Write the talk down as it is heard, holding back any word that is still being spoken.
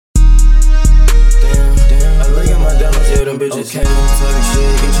them bitches. Okay, talking shit,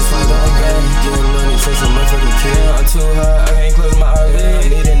 get you swagged on game. Getting money, chase some motherfucking kill. I'm too hot, I can't close my eyes. I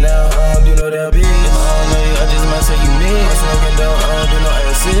need it now, I don't do no damn bitch. I don't know you, I just might say you mid. I'm smoking dope, I don't do no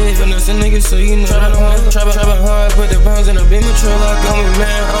acid. Finessing niggas so you know. Trapping hard, put the pounds in a beam of trail. Like on me,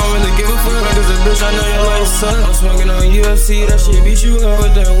 man, I don't really give a fuck. Like a bitch, I know your life suck. I'm smoking on UFC, that shit beat you up.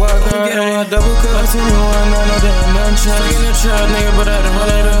 Put that walk on, get on my double cup. I'm 21, I know that I'm not trying. Taking a trap, nigga, but I had to run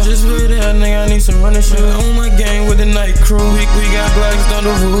it up. Just with that, nigga, I need some running shit. On my game with the night crew. We got Glocks, don't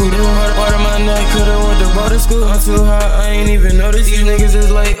do voodoo. Part of my neck, could've went to boarding school. I'm too hot, I ain't even noticed. These niggas is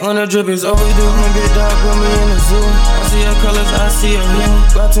late on the drip, is overdue. My big dog put me in the zoo. I see your colors, I see your hue.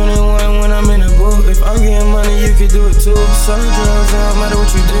 About 21 when I'm in the booth. If I'm getting money, you can do it too. Selling drugs, it don't matter what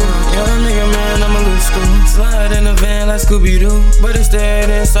you do. Young nigga, man, I'm a loose school. Slide in the van like Scooby-Doo. But it's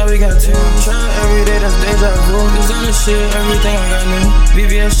dead inside, we got two. Try every day, that's deja vu. Designer shit, everything I got new.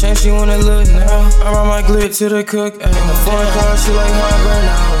 BBS chain, she wanna look now. I run my glit to the cook. In the foreign car, she like hard burn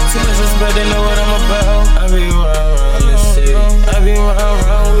out. Too much respect, they know what I'm about. I be round this city. I be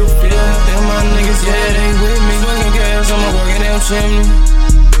round with fear. Them my niggas, yeah, they with me. Smoking gas, I'm a working damn chimney.